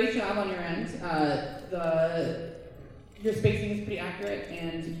 great job on your end. Your spacing is pretty accurate,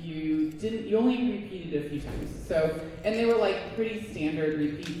 and you only repeated a few times. So, and they were like pretty standard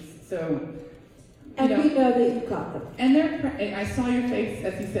repeats. So, and we know that you got them. And and I saw your face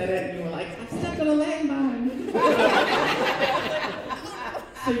as you said it, and you were like, "I've stepped on a landmine."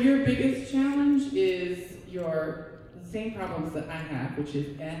 So your biggest challenge is the same problems that I have, which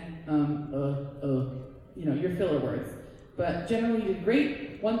is your filler words. But generally you did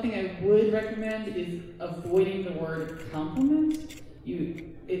great. One thing I would recommend is avoiding the word compliment.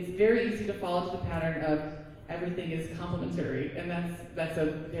 It's very easy to fall into the pattern of everything is complimentary, and that's a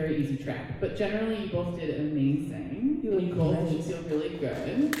very easy trap. But generally you both did amazing. You both feel really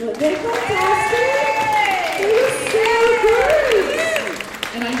good. Well, they're fantastic! They were so good!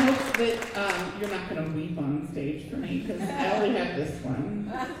 And I hope that you're not going to weep on stage for me, because I only have this one.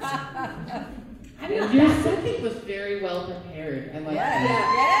 And your second was very well prepared. I like that.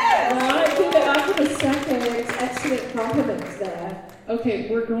 Yeah. compliment there. Okay,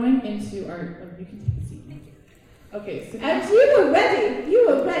 we're going into our. Oh, you can take a seat. Thank you. Okay, so. And you were ready. You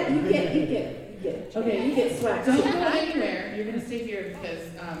were ready. You get. Okay, you get swag. Don't go anywhere. You're gonna stay here because,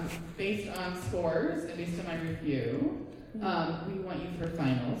 based on scores and based on my review, we want you for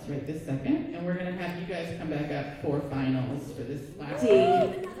finals right this second, and we're gonna have you guys come back up for finals for this last D.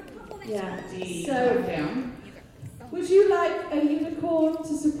 Yeah. D. So, Down. would you like a unicorn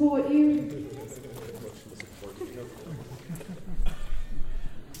to support you?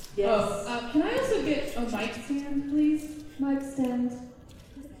 Yes. Oh, can I also get a mic stand, please? Mic stand.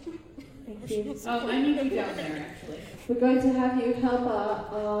 Thank you. Oh, I need you down there, actually. We're going to have you help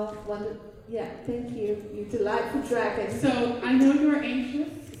our wonder. Yeah, thank you. You delightful dragon. So I know you're anxious,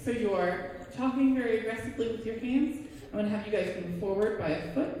 so you're talking very aggressively with your hands. I'm going to have you guys move forward by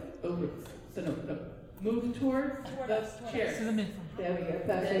a foot over. So no, move towards the chair. There we go.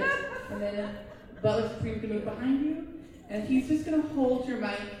 Perfect. And then Butler Supreme can move behind you, and he's just going to hold your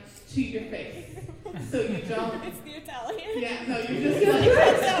mic to your face, so you don't. It's the Italian. Yeah, no, you just like.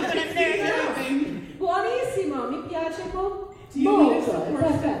 Buonissimo, mi piace molto. Do you need a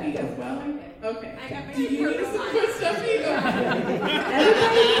support Stephanie as well? Okay. I got my Do you need a support Stephanie?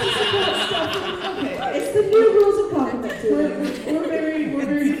 Everybody needs to support Stephanie. Okay. It's the new rules of compliment. We're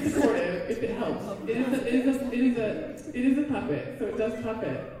very supportive if it helps. It is a puppet, so it does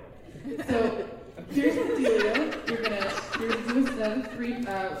puppet. So here's the dealio. You're gonna do this 3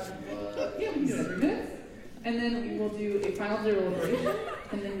 we can do it 3 minutes. And then we will do a final deliberation,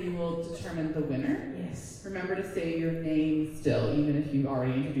 and then we will determine the winner. Yes. Remember to say your name still, even if you've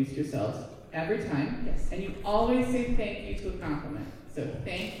already introduced yourselves, every time. Yes. And you always say thank you to a compliment. So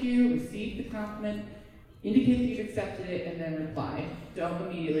thank you, receive the compliment, indicate that you've accepted it, and then reply. Don't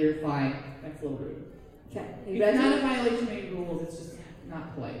immediately reply. That's a little rude. Okay. It's not a violation of any rules, it's just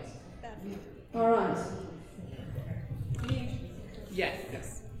not polite. All right.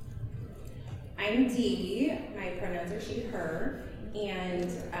 Yes. I'm Dee, my pronouns are she, her, and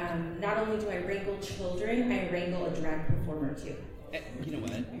not only do I wrangle children, I wrangle a drag performer too. You know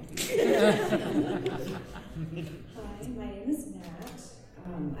what? Hi, my name is Nat.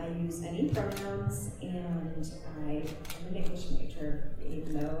 I use any pronouns, and I am an English major,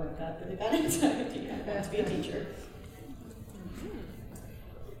 even though I've got really bad anxiety. I want to be a teacher.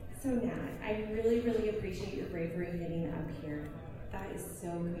 So Nat, I really, really appreciate your bravery getting up here. That is so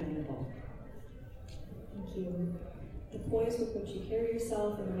commendable. Thank you. The poise with which you carry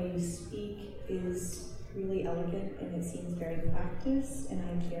yourself and the way you speak is really elegant, and it seems very practiced, and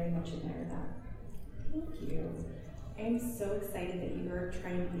I very much admire that. Thank you. I'm so excited that you are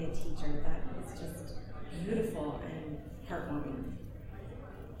trying to be a teacher. That is just beautiful and heartwarming.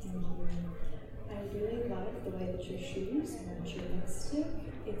 Thank you. I really love the way that your shoes match your lipstick.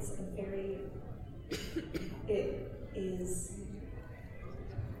 It's a very, it is,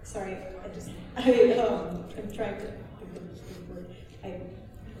 sorry, I'm trying to think of the word.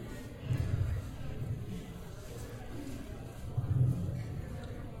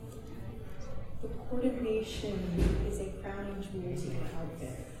 The coordination is a crowning jewel to your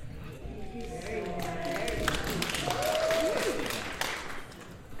outfit.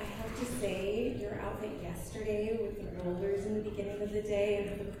 I have to say, your outfit yesterday with the rollers in the beginning of the day and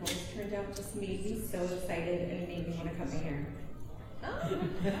how the curls turned out just made me so excited and it made me want to cut my hair.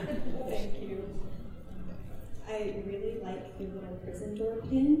 Thank you. I really like the little prison door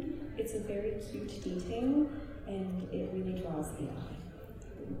pin. It's a very cute detail, and it really draws the eye.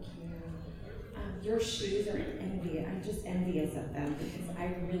 Thank you. Your shoes are envious. I'm just envious of them because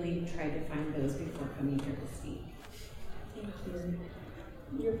I really tried to find those before coming here to speak. Thank you.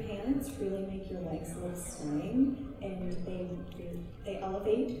 Your pants really make your legs look stunning, and they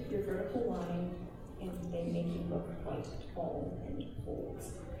elevate your vertical line, and they make you look quite tall and bold.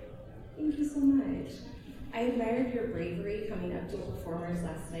 Thank you so much. I admired your bravery coming up to the performers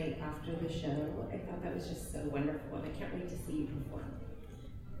last night after the show. I thought that was just so wonderful, and I can't wait to see you perform.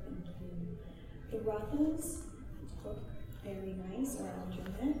 Thank you. The ruffles look very nice around your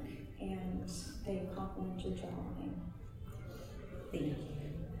neck, and they complement your jawline. Thank you.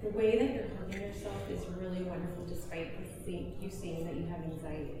 The way that you're holding yourself is really wonderful despite you saying that you have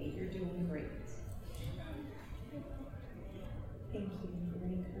anxiety. You're doing great. Thank you.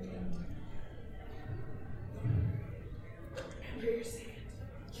 Very encouraging.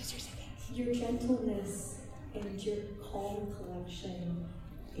 Your gentleness and your calm collection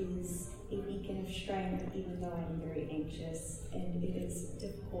is a beacon of strength, even though I'm very anxious, and it is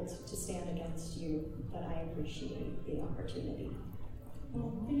difficult to stand against you, but I appreciate the opportunity.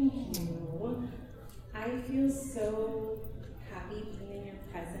 Oh, thank you. I feel so happy being in your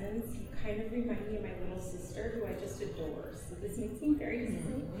presence, You kind of remind me of my little sister, who I just adore. So this makes me very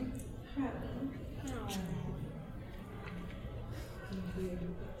happy.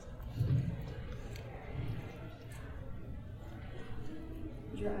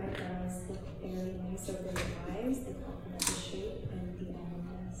 Your eyebrows look very nice over your eyes. They complement the shape and the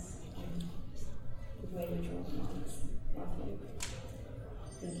elements and the way you draw them on. It's lovely.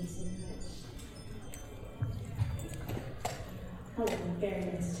 Thank you so much. Hello, very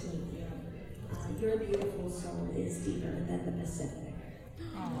nice to meet you. Your beautiful soul is deeper than the Pacific.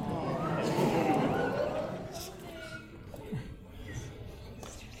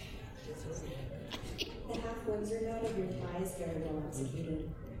 The half Windsor knot of your thigh is very well executed.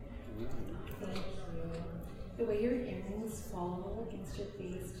 Thank you. The way your earrings fall against your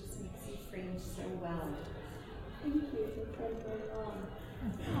face just makes you frame so well. Thank you for playing along.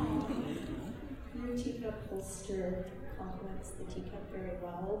 Your teacup holster complements the teacup very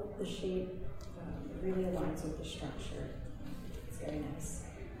well. The shape really aligns with the structure. It's very nice.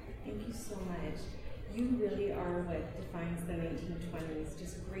 Thank you so much. You really are what defines the 1920s,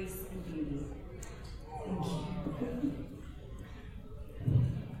 just grace and beauty. Thank you.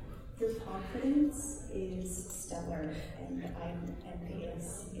 Your confidence is stellar, and I'm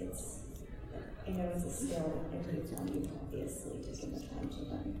envious. I know it's a skill, and it's one you've obviously taken the time to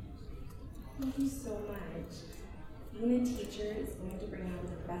learn. Thank you so much. Being a teacher is going to bring out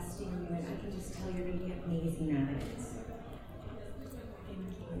the best in you, and I can just tell you're going to be amazing at it. Thank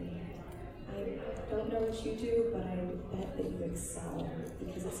you. I don't know what you do, but I bet that you excel,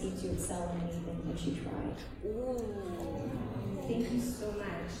 because it seems you excel in anything that you try. Thank you so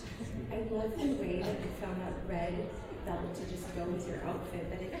much. I love the way that you found that red felt to just go with your outfit,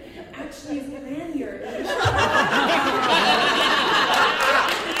 but it actually is lanyard.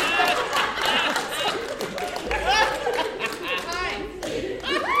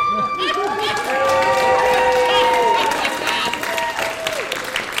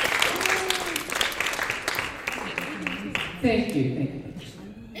 Thank you.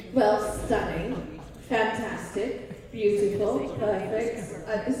 Well, stunning, fantastic, beautiful, perfect.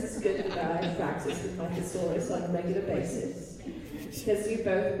 This is good that I practice with my thesaurus on a regular basis, because you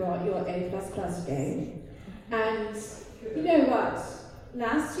both brought your A++ game. And you know what?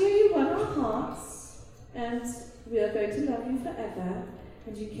 Last year you won our hearts, and we are going to love you forever.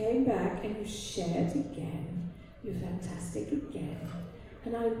 And you came back and you shared again. You're fantastic again.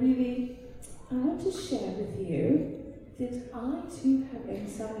 And I want to share with you that I too have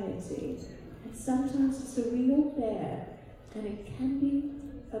anxiety, and sometimes it's a real bear, and it can be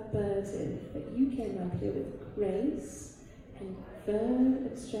a burden, but you came up here with grace and verve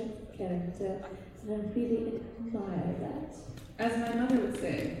and strength of character, and I really admire that. As my mother would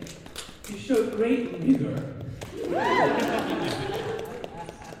say, you showed great vigor. You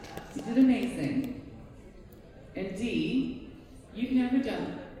did amazing. And D, you've never done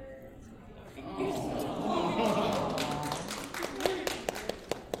it.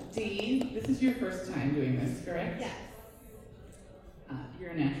 D, this is your first time doing this, correct? Yes.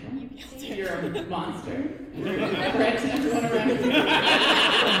 You're a natural. You're a monster. You're a threat to everyone around you.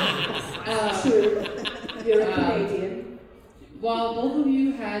 True. You're a Canadian. While both of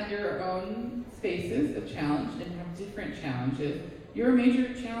you had your own spaces of challenge and have different challenges, your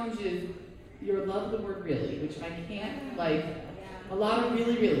major challenge is your love of the word really, which I can't, a lot of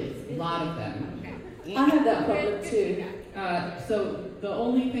really reallys, a lot of them. I have that problem too. So the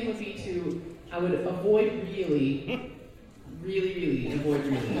only thing would be I would avoid really avoid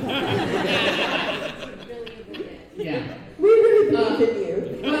really. Yeah. We really believe in you.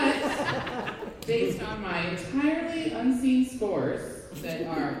 But based on my entirely unseen scores that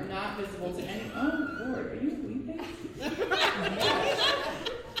are not visible to any, oh Lord, are you weeping?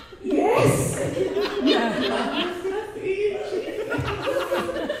 Yes!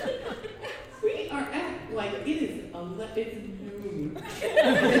 We are at, it's noon.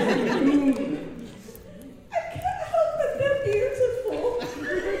 Noon. I can't help but they're beautiful.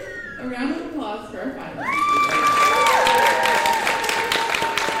 A round of applause for our finalists.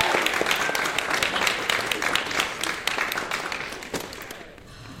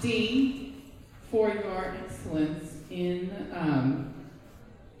 D, for your excellence in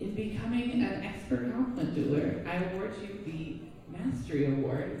becoming an expert compliment doer, I award you the Mastery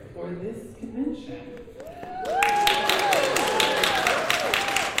Award for this convention.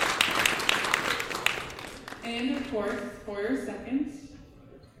 And of course, for your second,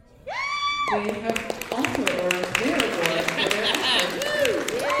 they have also awarded their award for their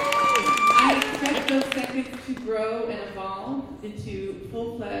efforts. I expect those seconds to grow and evolve into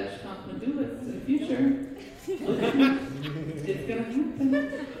full-fledged compliment duelists in the future. It's gonna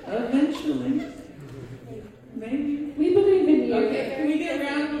happen. Eventually. Maybe. We believe in you. Okay, can we get a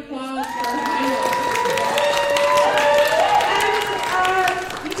round of applause for Hilo? And,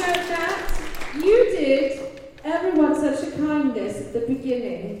 Nat, you did everyone such a kindness at the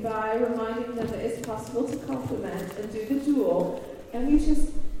beginning by reminding them that it's possible to compliment and do the duel, and we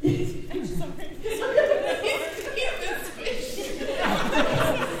just... I'm sorry.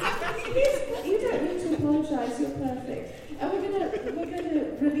 You don't need to apologize, you're perfect. And we're gonna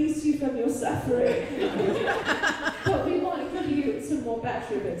release you from your suffering. But we want to give you some more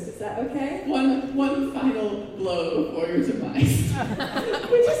batch ribbons, is that okay? One final blow before your demise.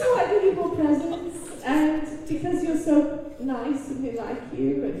 We just want to give you more presents, and because you're so nice and we like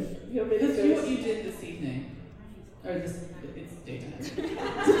you and you're really Let's good. do what you did this evening. Or it's daytime.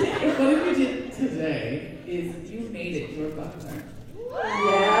 Today. What if you did today is you made it your butler.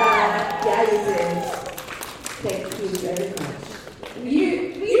 Yeah, you did. Thank you very much. We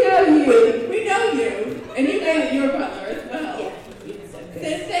know you. We know you. And you made it your butler as well. Yeah. So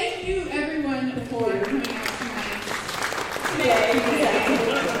thank you everyone for coming out tonight.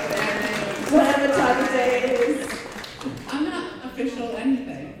 Whatever time of day it is. I'm not official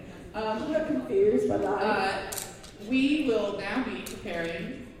anything. We're confused by that. We will now be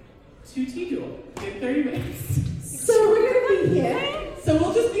preparing to tea duel in 30 minutes. So we're going to be here. So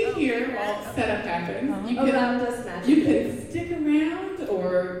we'll just be here while setup happens. You Around us magically. You can stick around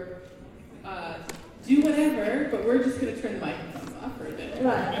or do whatever, but we're just going to turn the microphones off for a bit.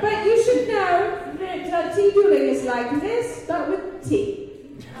 Right, but you should know that tea dueling is like this, but with tea.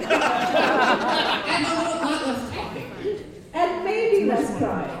 And a lot less talking. And maybe less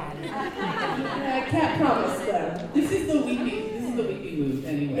crying. I can't promise though. This is the weepy move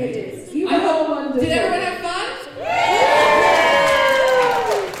anyway. It is. You all wonderful. Did everyone have fun?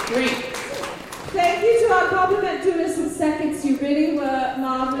 Great. Thank you to our compliment duelists and seconds. You really were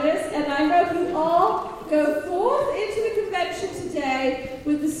marvelous, and I hope you all go forth into the convention today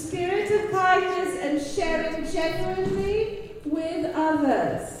with the spirit of kindness and sharing genuinely with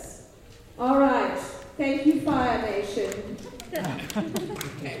others. All right. Thank you, Fire Nation.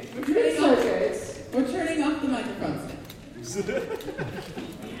 Okay, We're turning off the microphones now.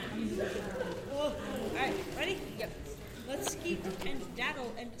 Alright, ready? Yep. Let's skip and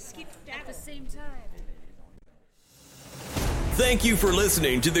daddle and skip at the same time. Thank you for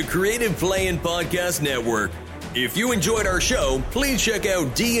listening to the Creative Play-In Podcast Network. If you enjoyed our show, please check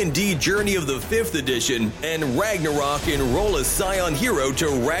out D&D Journey of the 5th Edition and Ragnarok Enroll a Scion Hero to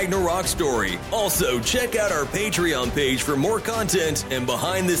Ragnarok Story. Also, check out our Patreon page for more content and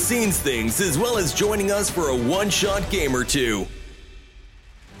behind-the-scenes things, as well as joining us for a one-shot game or two.